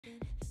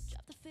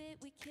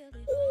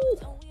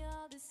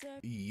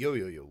Yo,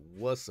 yo, yo,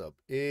 what's up?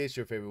 It's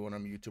your favorite one.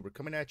 I'm a YouTuber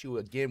coming at you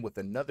again with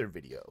another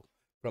video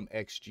from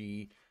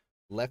XG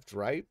Left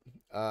Right.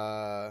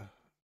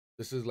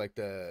 This is like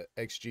the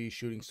XG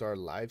Shooting Star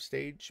live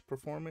stage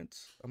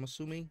performance, I'm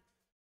assuming.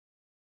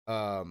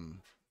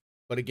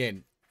 But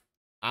again,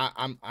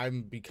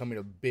 I'm becoming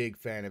a big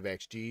fan of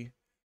XG.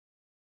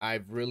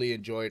 I've really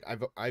enjoyed.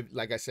 I've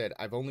like I said,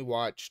 I've only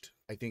watched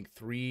I think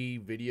 3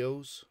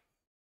 videos.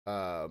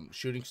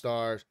 Shooting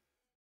Stars,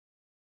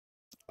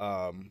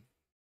 the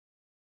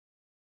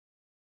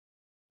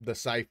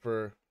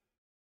Cypher,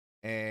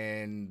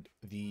 and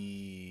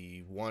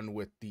the one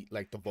with the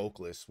like the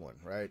vocalist one,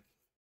 right?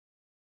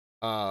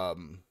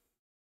 Um,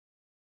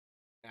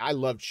 I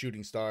loved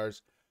Shooting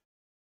Stars,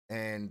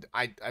 and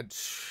I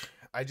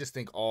just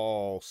think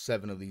all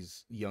 7 of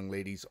these young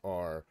ladies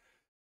are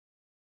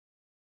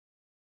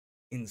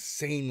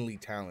insanely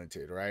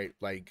talented, right?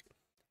 Like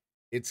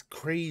it's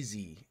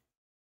crazy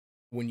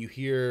when you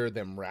hear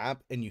them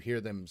rap and you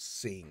hear them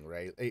sing,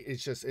 right?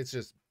 It's just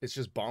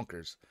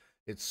bonkers.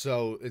 It's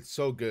so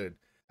good.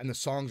 And the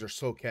songs are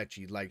so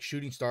catchy. Like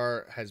Shooting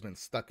Star has been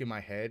stuck in my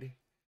head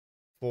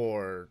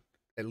for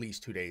at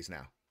least 2 days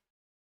now.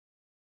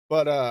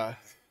 But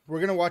we're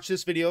going to watch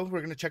this video. We're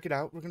going to check it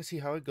out. We're going to see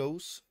how it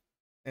goes.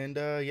 And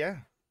yeah,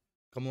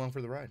 come along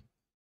for the ride.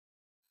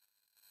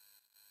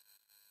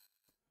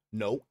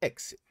 No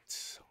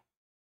exits.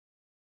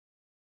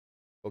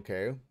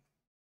 Okay.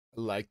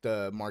 Like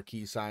the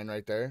marquee sign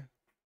right there.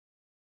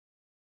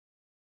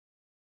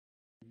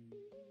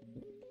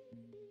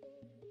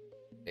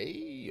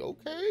 Hey,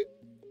 okay.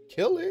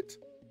 Kill it.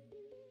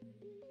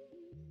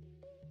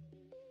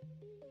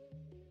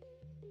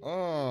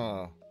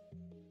 I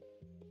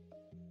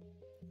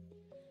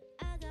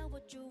got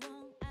what you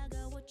want, I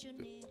got what you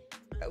need.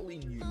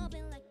 Telling you.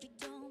 Like you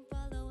don't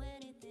follow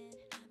anything.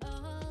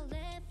 Oh,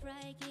 left,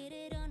 right, get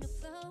it on the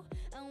flow.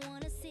 I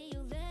wanna see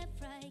you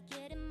left, right,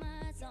 get in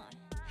my zone.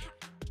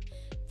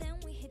 Then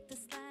we hit the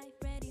slide,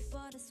 ready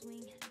for the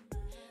swing.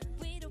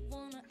 We don't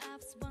wanna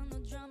ops, want no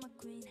drama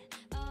queen.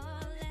 Oh,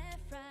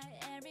 left, right,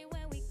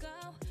 everywhere we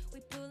go.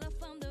 We pull up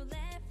from the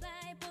left,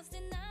 right,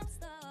 posting up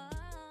slow.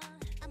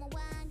 I'm a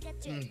one got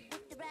with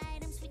the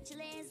right, I'm switching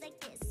lanes like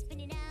this.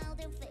 Spinning out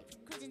and flip,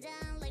 cruising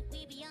down like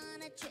we be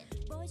on a trip.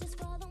 Boy, just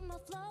follow my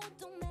flow,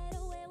 don't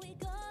matter where we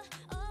go.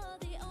 Oh,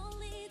 the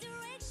only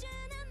direction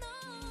I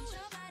know.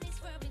 Your body's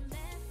swerving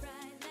left,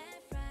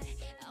 right.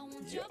 I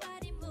want your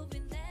body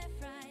moving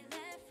left, right.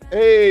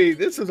 Hey,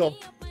 this is a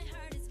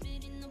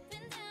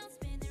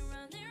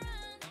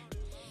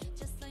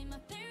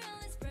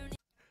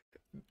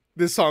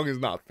This song is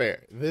not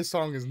fair. This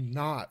song is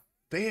not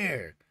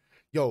fair.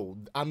 Yo,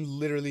 I'm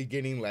literally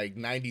getting like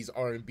 90s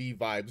R&B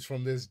vibes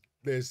from this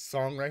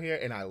song right here,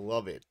 and I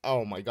love it.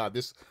 Oh my god,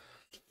 this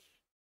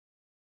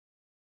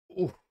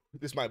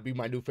might be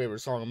my new favorite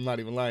song. I'm not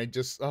even lying.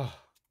 Just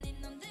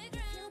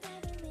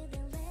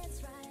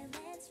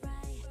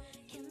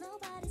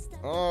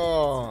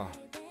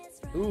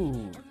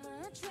ooh.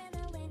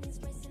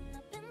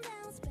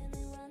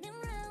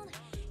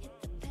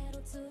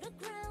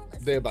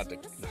 They're about to.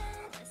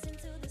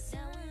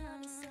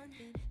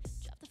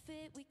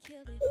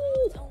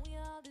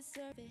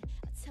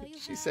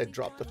 She said,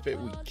 drop the fit,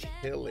 we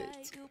kill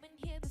it.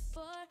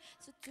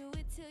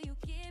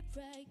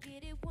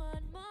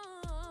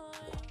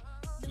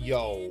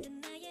 Yo.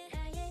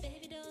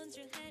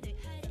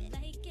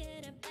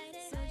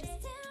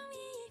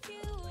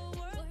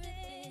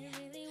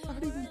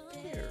 Not even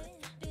fair.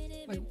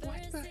 Like,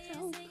 what the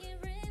hell?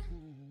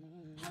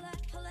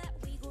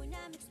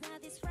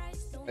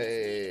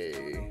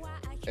 Hey.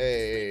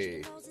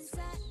 Hey.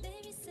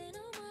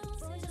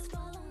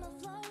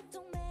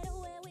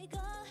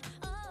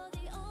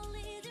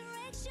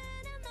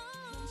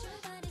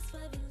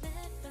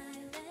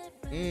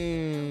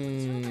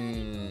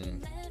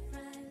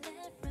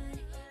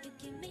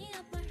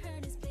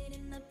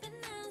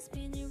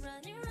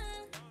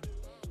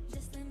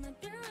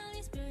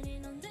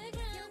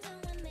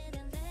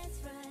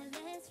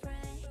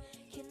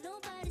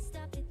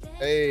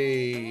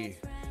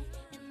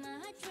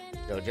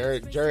 Yo,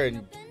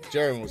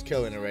 Jaren was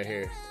killing it right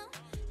here.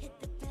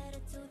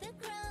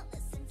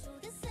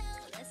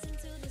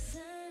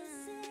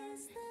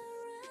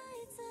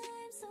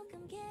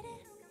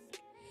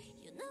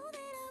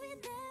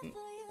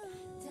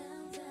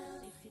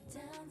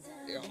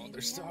 Yo,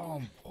 they're so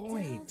on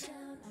point.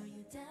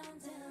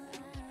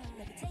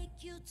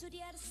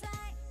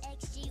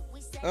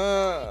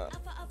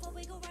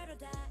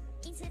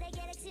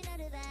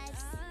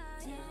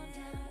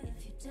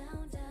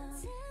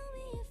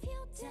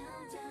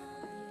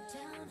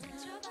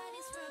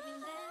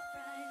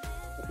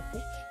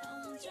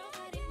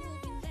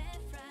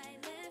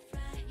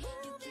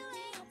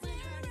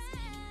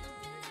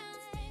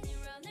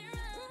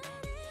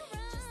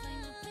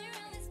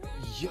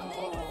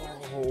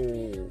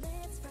 Yo.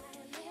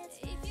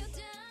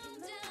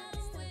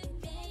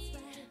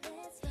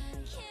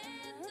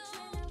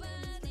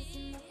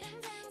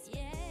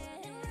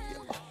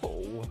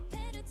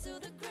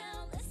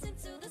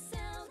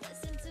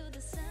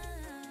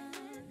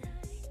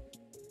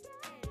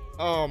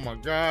 Oh my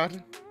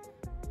God.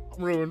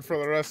 I'm ruined for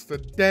the rest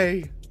of the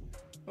day.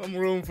 I'm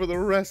ruined for the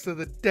rest of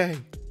the day.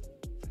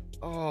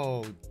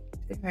 Oh,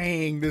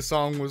 dang, this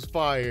song was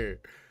fire.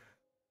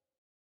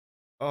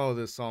 Oh,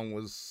 this song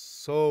was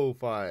so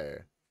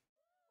fire.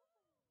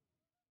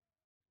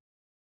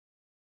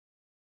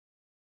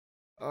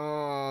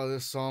 Oh,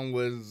 this song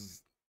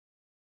was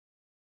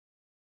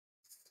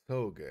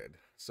so good.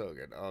 So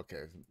good.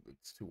 Okay,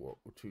 it's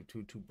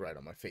too bright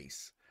on my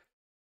face.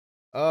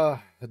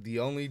 The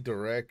only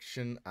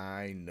direction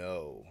I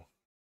know.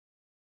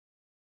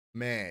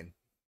 Man,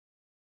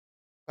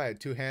 if I had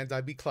two hands,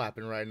 I'd be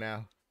clapping right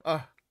now.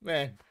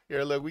 Man.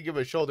 Here, look, we give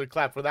a shoulder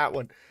clap for that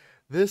one.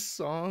 This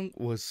song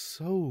was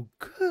so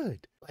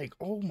good. Like,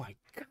 oh my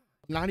God.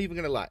 I'm not even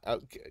gonna lie.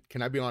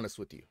 Can I be honest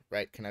with you?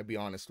 Right? Can I be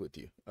honest with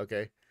you?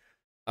 Okay.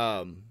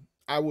 Um,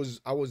 I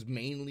was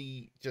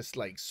mainly just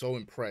like so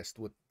impressed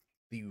with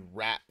the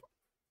rap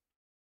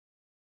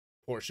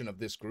portion of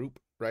this group,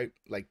 right?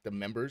 Like the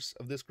members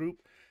of this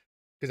group,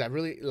 because I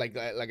really like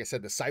I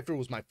said, the cipher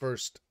was my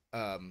first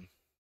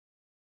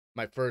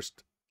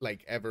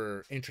like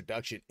ever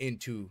introduction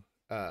into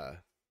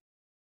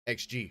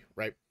XG,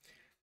 right?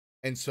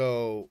 And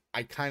so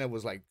I kind of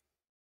was like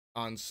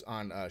on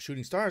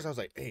Shooting Stars. I was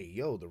like, hey,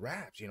 yo, the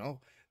raps,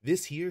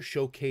 this here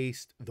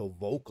showcased the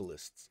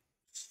vocalists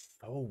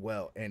so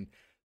well, and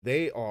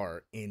they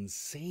are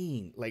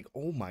insane. Like,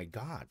 oh my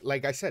God,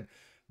 like I said,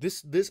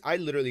 this I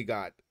literally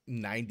got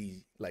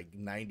 90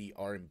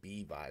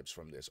 R&B vibes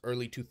from this,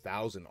 early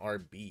 2000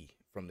 R&B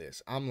from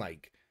this. I'm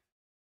like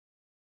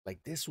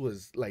this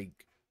was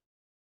like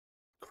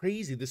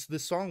crazy. This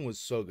song was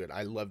so good.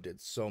 I loved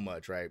it so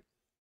much, right?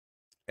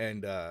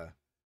 And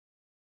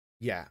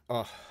yeah,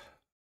 oh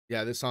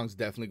yeah, this song's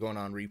definitely going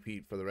on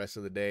repeat for the rest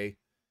of the day.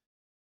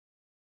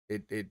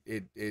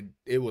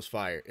 It was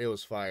fire. It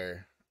was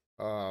fire.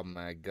 Oh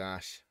my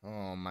gosh.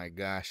 Oh my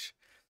gosh.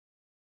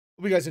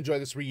 Hope you guys enjoy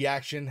this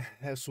reaction.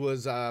 This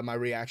was my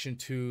reaction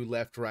to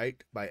Left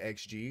Right by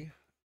XG.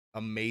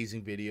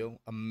 Amazing video,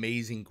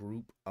 amazing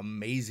group,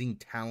 amazing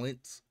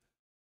talents.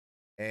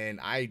 And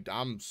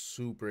I'm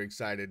super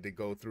excited to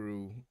go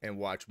through and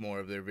watch more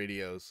of their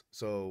videos.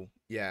 So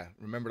yeah,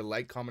 remember to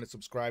like, comment, and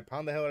subscribe.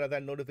 Pound the hell out of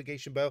that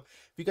notification bell.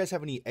 If you guys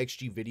have any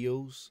XG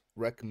videos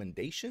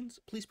recommendations,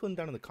 please put them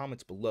down in the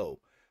comments below.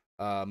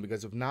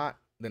 Because if not,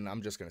 then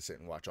I'm just gonna sit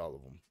and watch all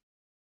of them,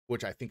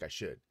 which I think I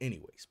should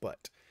anyways.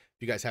 But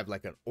if you guys have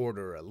like an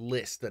order, a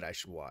list that I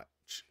should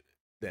watch,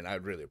 then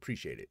I'd really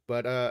appreciate it.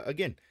 But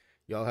again,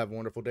 y'all have a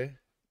wonderful day.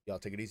 Y'all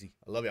take it easy.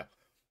 I love y'all.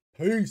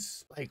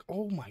 Peace. Like,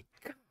 oh my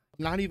God.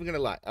 Not even gonna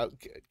lie.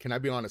 Can I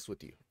be honest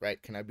with you?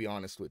 Right? Can I be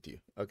honest with you?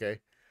 Okay.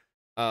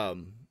 I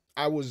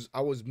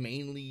was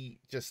mainly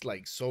just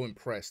like so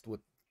impressed with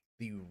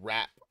the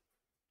rap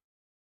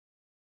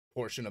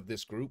portion of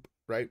this group,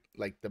 right?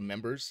 Like the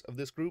members of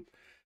this group,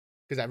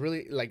 because I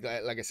really like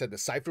I said, the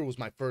cipher was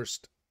my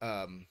first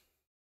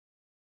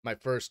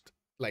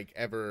like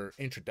ever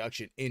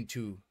introduction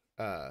into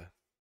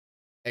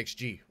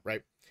XG,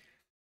 right?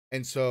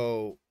 And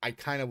so I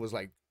kind of was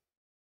like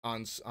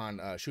on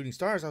Shooting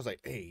Stars. I was like,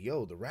 hey,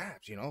 yo, the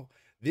raps,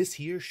 this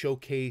here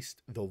showcased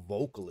the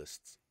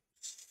vocalists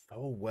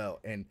so well,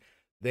 and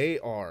they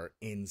are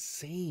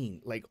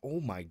insane. Like, oh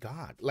my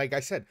God, like I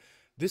said,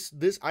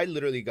 this I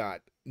literally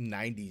got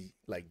 90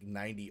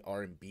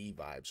 R&B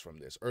vibes from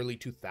this, early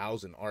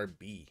 2000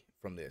 R&B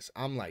from this.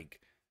 I'm like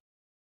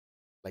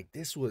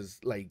this was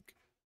like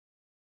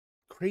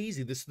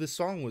crazy. This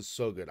song was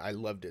so good. I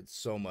loved it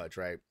so much,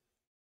 right?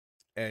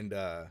 And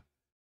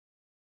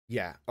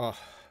yeah, oh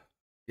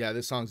yeah,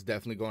 this song's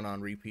definitely going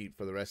on repeat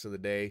for the rest of the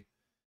day.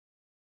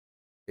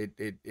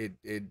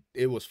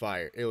 It was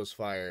fire. It was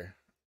fire.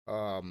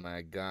 Oh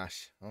my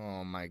gosh.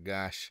 Oh my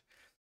gosh.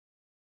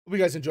 Hope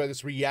you guys enjoy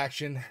this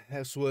reaction.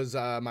 This was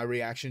my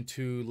reaction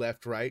to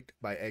Left Right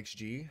by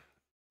XG.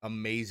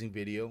 Amazing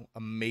video,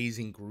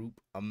 amazing group,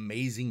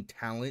 amazing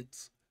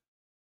talents.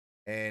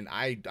 And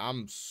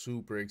I'm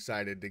super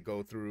excited to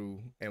go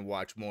through and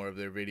watch more of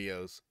their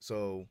videos.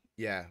 So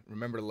yeah,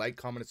 remember to like,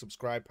 comment, and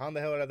subscribe. Pound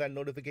the hell out of that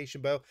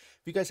notification bell.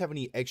 If you guys have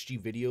any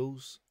XG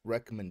videos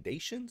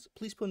recommendations,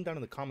 please put them down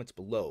in the comments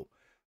below.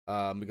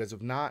 Because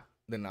if not,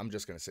 then I'm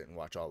just gonna sit and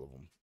watch all of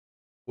them,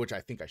 which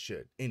I think I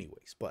should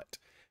anyways. But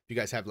if you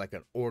guys have like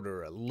an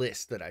order, a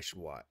list that I should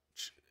watch,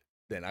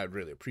 then I'd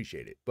really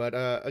appreciate it. But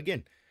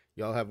again,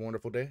 y'all have a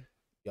wonderful day.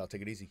 Y'all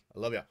take it easy. I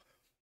love y'all.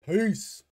 Peace.